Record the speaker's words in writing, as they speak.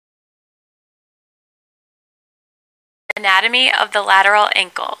Anatomy of the lateral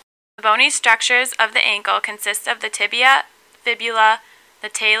ankle. The bony structures of the ankle consist of the tibia, fibula, the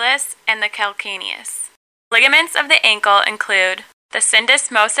talus, and the calcaneus. Ligaments of the ankle include the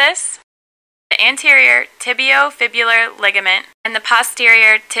syndesmosis, the anterior tibiofibular ligament, and the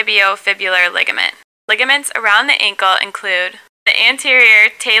posterior tibiofibular ligament. Ligaments around the ankle include the anterior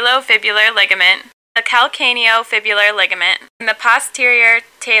talofibular ligament, the calcaneofibular ligament, and the posterior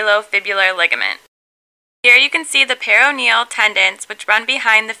talofibular ligament. Here you can see the peroneal tendons which run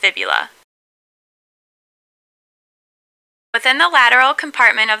behind the fibula. Within the lateral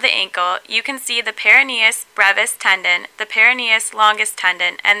compartment of the ankle, you can see the Peroneus Brevis tendon, the Peroneus Longus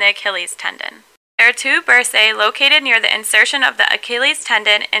tendon, and the Achilles tendon. There are two bursae located near the insertion of the Achilles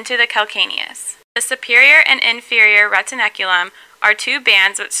tendon into the calcaneus. The superior and inferior retinaculum are two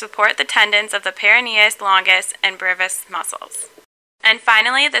bands which support the tendons of the Peroneus longus and brevis muscles. And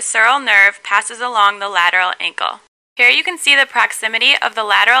finally, the sural nerve passes along the lateral ankle. Here you can see the proximity of the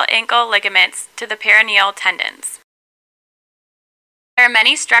lateral ankle ligaments to the peroneal tendons. There are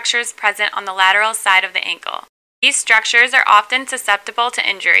many structures present on the lateral side of the ankle. These structures are often susceptible to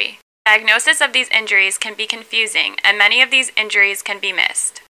injury. Diagnosis of these injuries can be confusing, and many of these injuries can be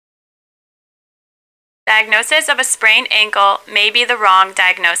missed. Diagnosis of a sprained ankle may be the wrong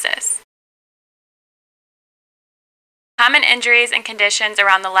diagnosis. Common injuries and conditions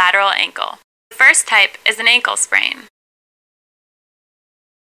around the lateral ankle. The first type is an ankle sprain.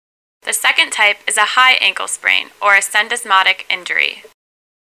 The second type is a high ankle sprain, or a syndesmotic injury.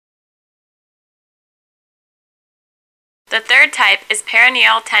 The third type is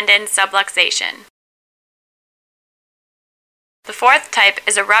peroneal tendon subluxation. The fourth type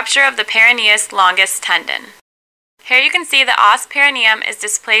is a rupture of the Peroneus longus tendon. Here you can see the os peroneum is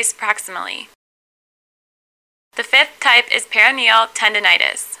displaced proximally. The fifth type is Peroneal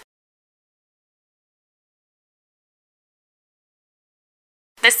Tendonitis.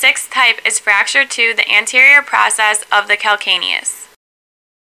 The sixth type is fracture to the anterior process of the calcaneus.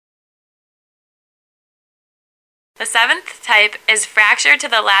 The seventh type is fracture to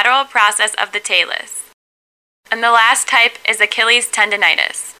the lateral process of the talus. And the last type is Achilles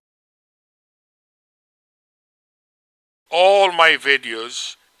Tendonitis. All my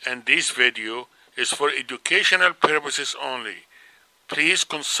videos and this video is for educational purposes only. Please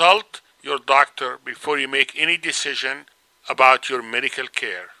consult your doctor before you make any decision about your medical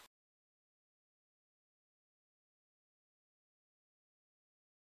care.